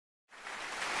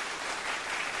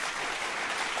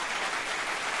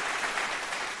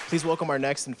Please welcome our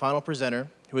next and final presenter,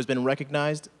 who has been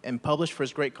recognized and published for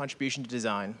his great contribution to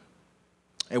design.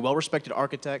 A well-respected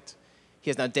architect, he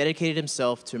has now dedicated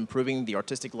himself to improving the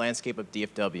artistic landscape of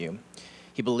DFW.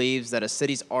 He believes that a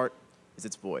city's art is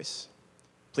its voice.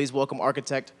 Please welcome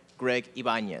architect Greg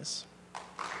Ibanez.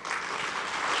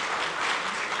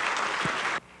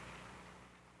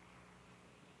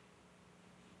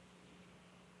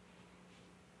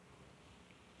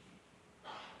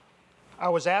 I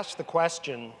was asked the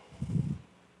question,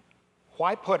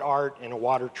 why put art in a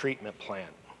water treatment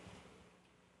plant?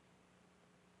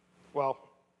 Well,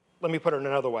 let me put it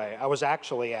another way. I was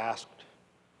actually asked,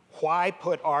 why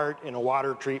put art in a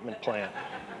water treatment plant?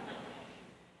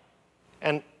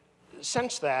 And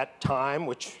since that time,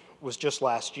 which was just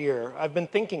last year, I've been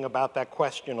thinking about that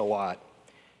question a lot.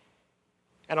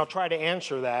 And I'll try to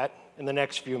answer that in the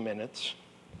next few minutes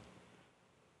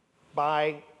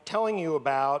by telling you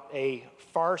about a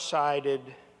far-sighted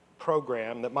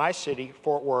program that my city,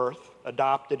 Fort Worth,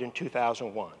 adopted in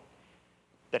 2001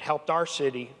 that helped our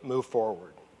city move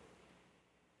forward.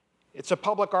 It's a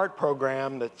public art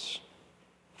program that's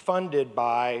funded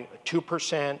by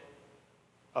 2%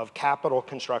 of capital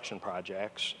construction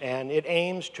projects, and it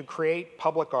aims to create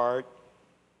public art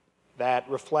that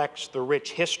reflects the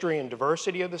rich history and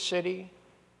diversity of the city,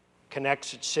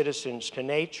 connects its citizens to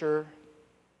nature,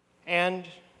 and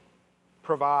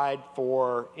provide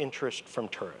for interest from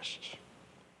tourists.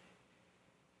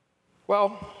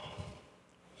 Well,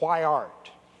 why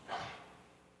art?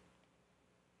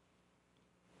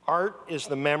 Art is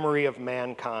the memory of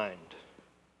mankind.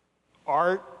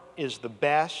 Art is the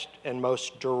best and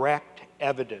most direct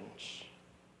evidence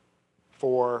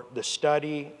for the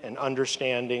study and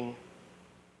understanding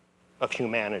of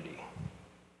humanity.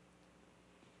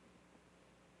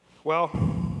 Well,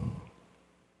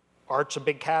 art's a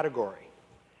big category.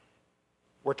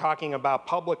 We're talking about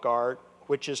public art,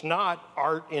 which is not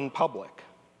art in public.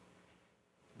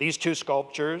 These two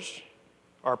sculptures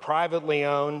are privately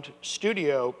owned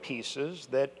studio pieces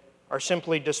that are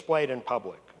simply displayed in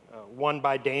public. One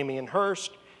by Damien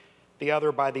Hirst, the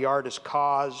other by the artist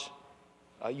Cause.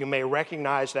 You may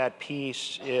recognize that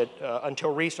piece. It,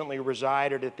 until recently,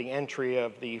 resided at the entry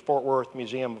of the Fort Worth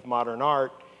Museum of Modern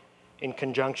Art in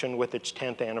conjunction with its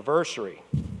 10th anniversary.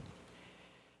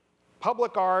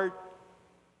 Public art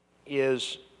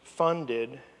is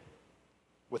funded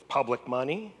with public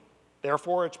money,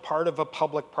 therefore it's part of a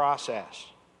public process.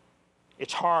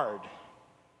 It's hard.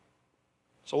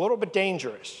 It's a little bit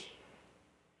dangerous.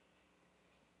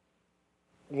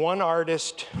 One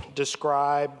artist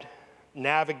described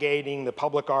navigating the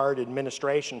public art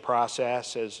administration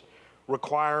process as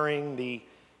requiring the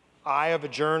eye of a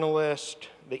journalist,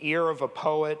 the ear of a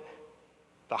poet,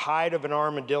 the hide of an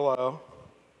armadillo,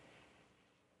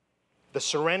 the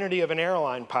serenity of an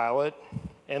airline pilot,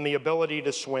 and the ability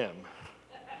to swim.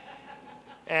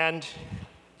 And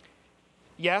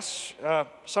yes,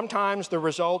 sometimes the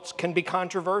results can be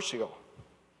controversial.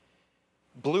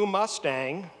 Blue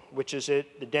Mustang, which is at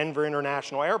the Denver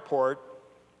International Airport,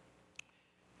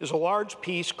 is a large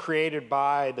piece created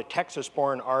by the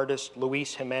Texas-born artist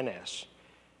Luis Jimenez,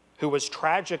 who was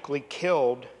tragically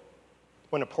killed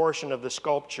when a portion of the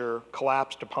sculpture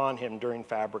collapsed upon him during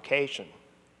fabrication.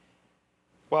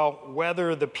 Well,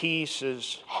 whether the piece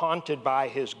is haunted by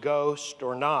his ghost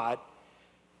or not,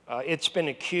 it's been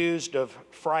accused of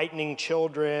frightening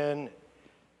children,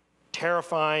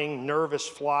 terrifying nervous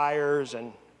flyers,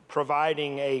 and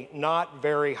providing a not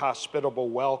very hospitable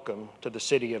welcome to the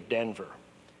city of Denver.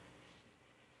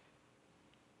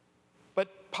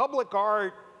 But public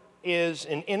art is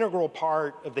an integral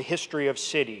part of the history of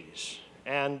cities.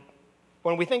 And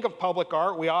when we think of public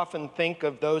art, we often think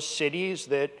of those cities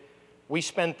that we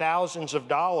spend thousands of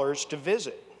dollars to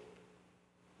visit,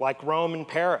 like Rome and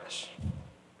Paris.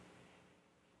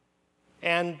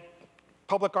 And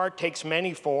public art takes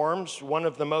many forms. One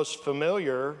of the most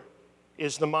familiar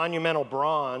is the monumental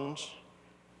bronze,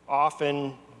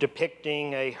 often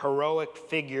depicting a heroic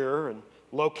figure and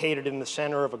located in the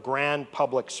center of a grand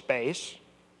public space.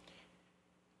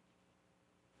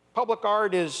 Public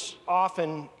art is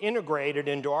often integrated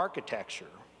into architecture.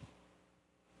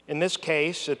 In this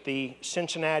case, at the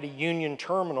Cincinnati Union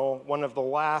Terminal, one of the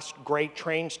last great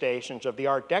train stations of the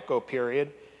Art Deco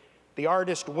period, the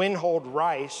artist Winold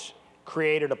Rice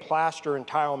created a plaster and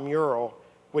tile mural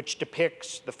which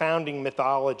depicts the founding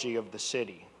mythology of the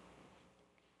city.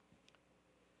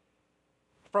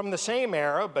 From the same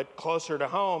era, but closer to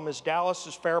home, is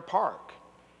Dallas's Fair Park,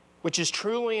 which is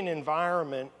truly an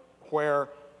environment where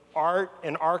art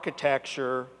and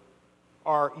architecture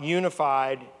are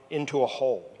unified into a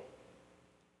whole.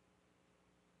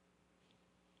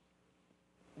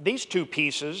 These two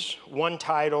pieces, one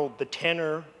titled The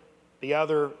Tenor, the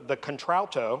other The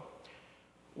Contralto,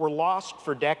 were lost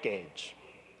for decades.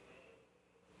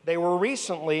 They were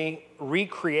recently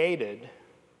recreated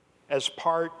as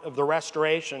part of the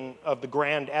restoration of the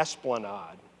Grand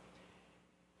Esplanade.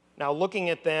 Now, looking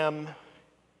at them,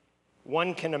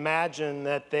 one can imagine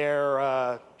that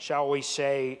their, shall we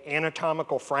say,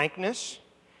 anatomical frankness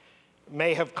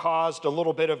may have caused a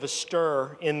little bit of a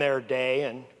stir in their day,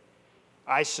 and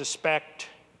I suspect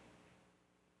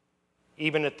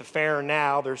even at the fair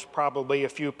now, there's probably a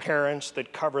few parents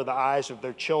that cover the eyes of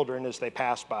their children as they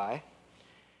pass by.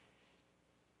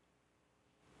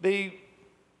 The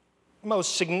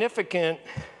most significant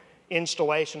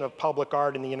installation of public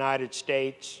art in the United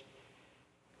States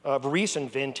of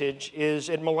recent vintage is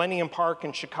at Millennium Park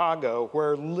in Chicago,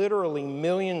 where literally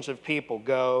millions of people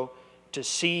go to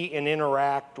see and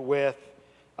interact with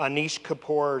Anish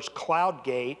Kapoor's Cloud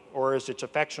Gate, or as it's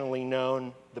affectionately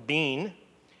known, the Bean,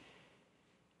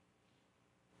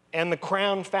 and the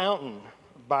Crown Fountain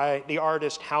by the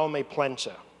artist Jaume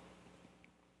Plensa.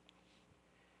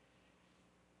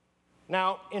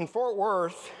 Now, in Fort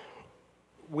Worth,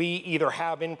 we either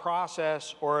have in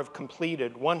process or have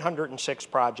completed 106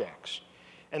 projects,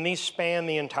 and these span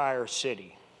the entire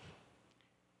city.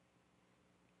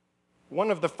 One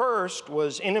of the first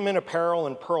was Intimate Apparel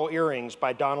and Pearl Earrings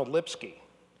by Donald Lipsky,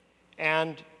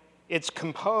 and it's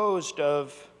composed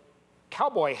of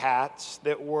cowboy hats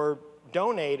that were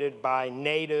donated by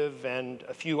native and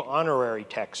a few honorary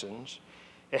Texans.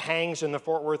 It hangs in the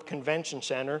Fort Worth Convention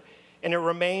Center, and it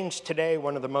remains today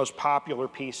one of the most popular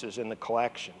pieces in the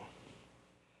collection.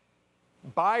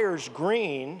 Byers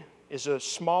Green is a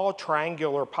small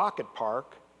triangular pocket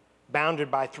park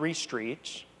bounded by 3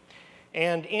 streets,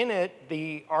 and in it,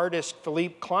 the artist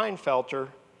Philippe Kleinfelter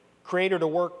created a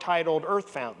work titled Earth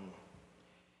Fountain.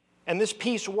 And this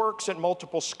piece works at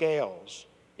multiple scales.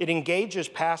 It engages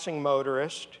passing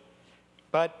motorists,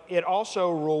 but it also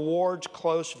rewards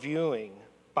close viewing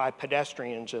by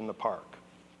pedestrians in the park.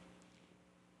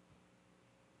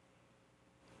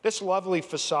 This lovely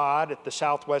facade at the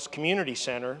Southwest Community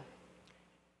Center,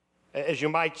 as you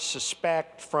might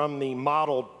suspect from the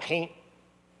mottled paint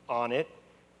on it,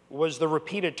 was the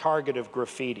repeated target of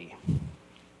graffiti.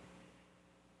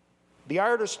 The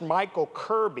artist Michael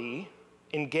Kirby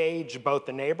engaged both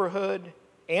the neighborhood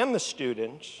and the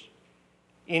students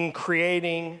in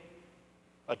creating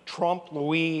a Trompe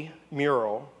l'oeil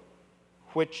mural,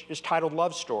 which is titled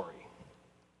Love Story.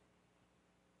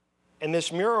 And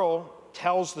this mural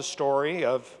tells the story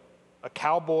of a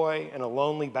cowboy and a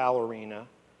lonely ballerina,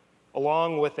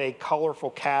 along with a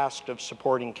colorful cast of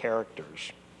supporting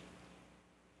characters.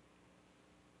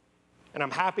 And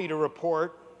I'm happy to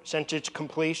report, since its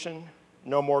completion,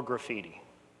 no more graffiti.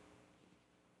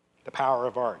 The power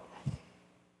of art.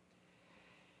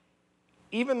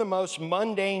 Even the most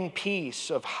mundane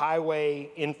piece of highway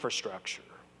infrastructure,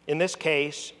 in this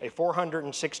case, a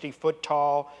 460-foot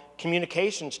tall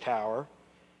communications tower,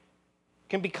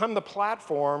 can become the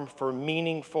platform for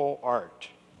meaningful art.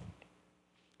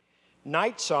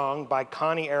 Night Song by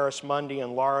Connie Arismundi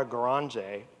and Lara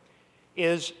Garanze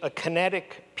is a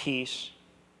kinetic piece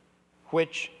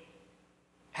which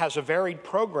has a varied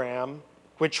program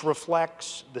which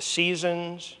reflects the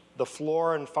seasons, the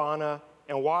flora and fauna,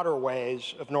 and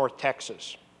waterways of North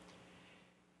Texas.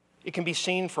 It can be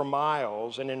seen for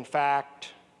miles, and in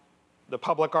fact, the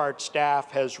public art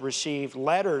staff has received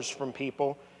letters from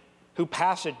people who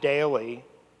pass it daily,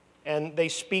 and they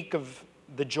speak of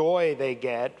the joy they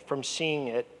get from seeing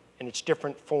it in its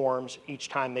different forms each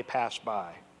time they pass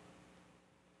by.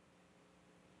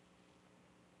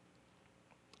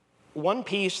 One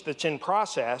piece that's in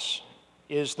process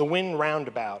is The Wind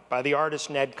Roundabout by the artist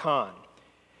Ned Kahn.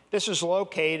 This is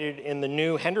located in the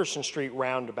new Henderson Street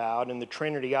roundabout in the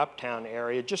Trinity Uptown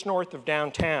area, just north of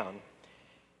downtown.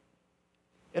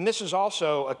 And this is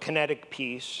also a kinetic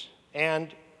piece,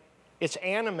 and it's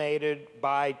animated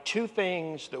by 2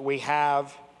 things that we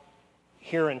have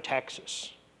here in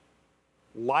Texas: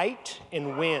 light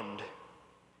and wind.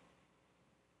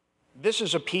 This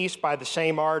is a piece by the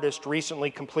same artist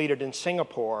recently completed in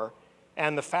Singapore,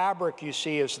 and the fabric you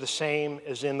see is the same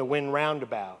as in the Wind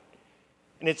Roundabout.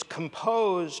 And it's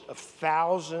composed of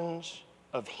thousands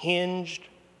of hinged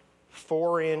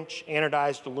 4-inch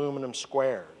anodized aluminum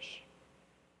squares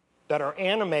that are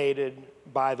animated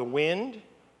by the wind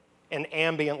and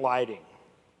ambient lighting.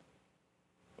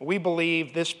 We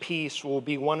believe this piece will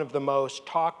be one of the most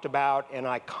talked about and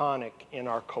iconic in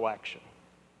our collection.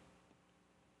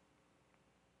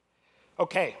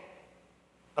 Okay,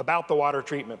 about the water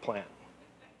treatment plant.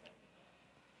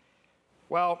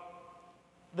 Well,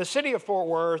 The city of Fort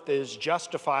Worth is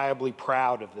justifiably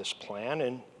proud of this plan,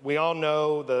 and we all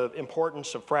know the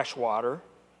importance of fresh water.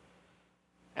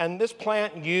 And this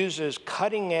plant uses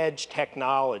cutting-edge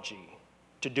technology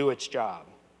to do its job.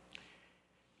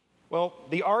 Well,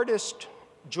 the artist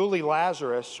Julie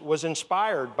Lazarus was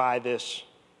inspired by this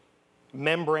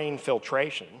membrane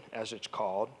filtration, as it's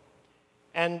called,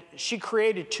 and she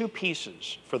created two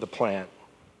pieces for the plant.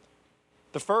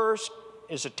 The first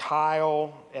is a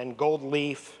tile and gold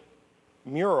leaf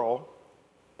mural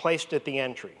placed at the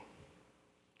entry.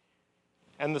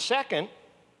 And the second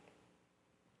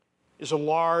is a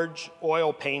large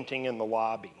oil painting in the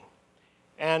lobby.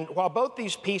 And while both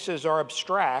these pieces are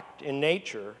abstract in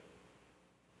nature,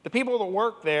 the people that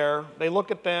work there, they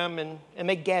look at them and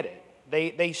they get it.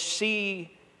 They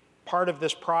see part of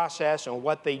this process and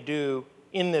what they do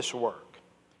in this work.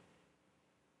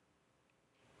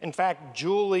 In fact,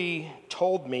 Julie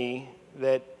told me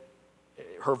that,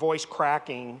 her voice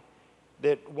cracking,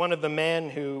 that one of the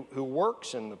men who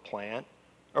works in the plant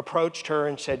approached her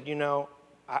and said, you know,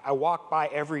 I walk by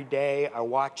every day, I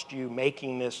watched you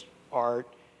making this art,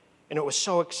 and it was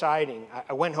so exciting.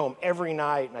 I went home every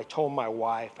night and I told my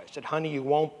wife, I said, honey, you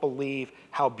won't believe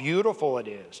how beautiful it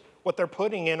is, what they're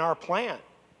putting in our plant.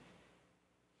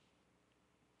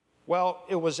 Well,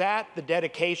 it was at the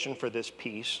dedication for this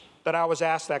piece that I was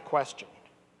asked that question.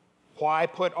 Why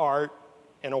put art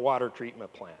in a water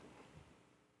treatment plant?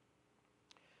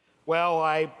 Well,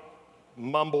 I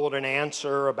mumbled an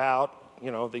answer about,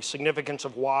 you know, the significance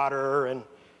of water and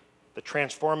the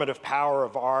transformative power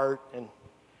of art, and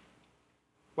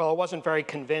well, it wasn't very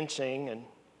convincing, and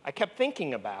I kept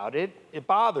thinking about it. It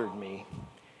bothered me.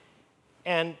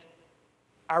 And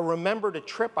I remembered a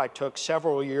trip I took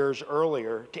several years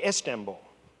earlier to Istanbul.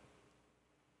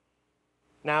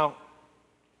 Now,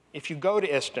 if you go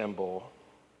to Istanbul,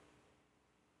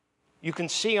 you can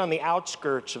see on the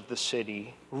outskirts of the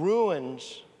city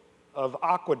ruins of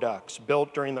aqueducts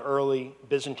built during the early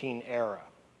Byzantine era.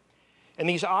 And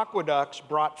these aqueducts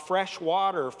brought fresh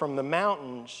water from the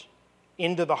mountains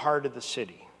into the heart of the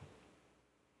city.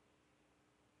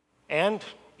 And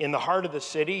in the heart of the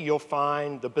city, you'll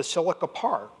find the Basilica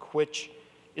Park, which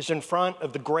is in front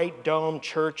of the great domed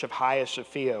church of Hagia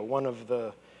Sophia, one of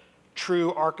the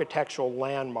true architectural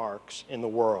landmarks in the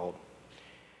world.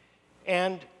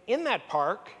 And in that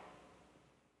park,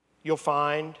 you'll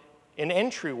find an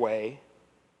entryway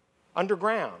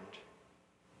underground.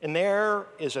 And there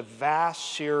is a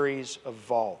vast series of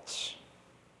vaults.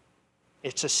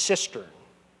 It's a cistern.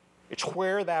 It's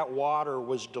where that water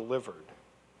was delivered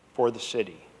for the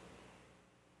city.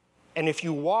 And if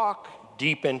you walk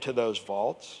deep into those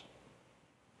vaults,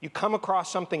 you come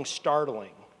across something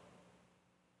startling.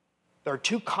 There are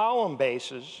two column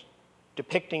bases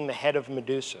depicting the head of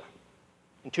Medusa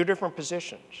in two different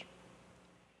positions.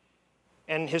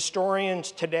 And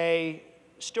historians today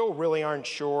still really aren't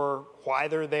sure why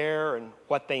they're there and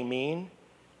what they mean,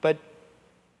 but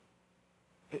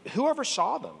whoever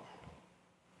saw them?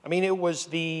 I mean, it was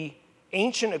the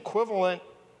ancient equivalent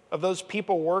of those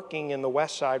people working in the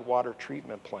West Side water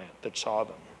treatment plant that saw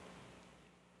them.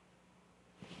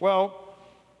 Well,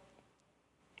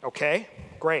 okay,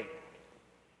 great.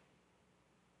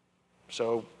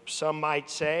 So some might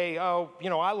say, oh, you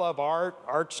know, I love art,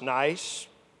 art's nice,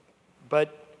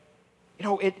 but, you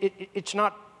know, it's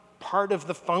not part of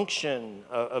the function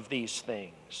of these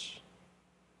things.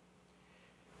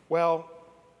 Well,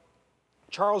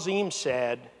 Charles Eames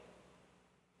said,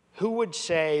 who would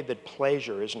say that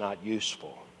pleasure is not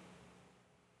useful?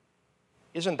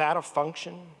 Isn't that a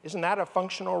function? Isn't that a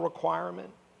functional requirement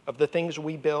of the things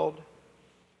we build?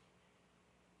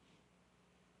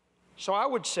 So I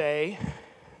would say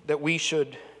that we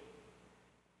should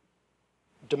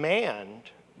demand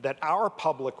that our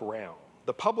public realm,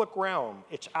 the public realm,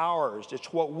 it's ours,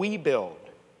 it's what we build,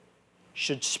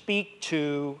 should speak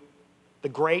to the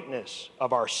greatness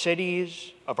of our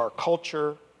cities, of our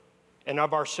culture, and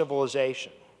of our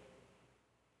civilization.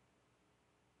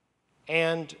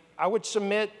 And I would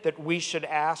submit that we should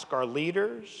ask our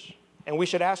leaders, and we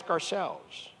should ask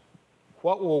ourselves,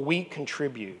 what will we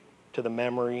contribute to the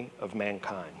memory of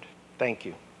mankind? Thank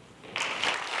you.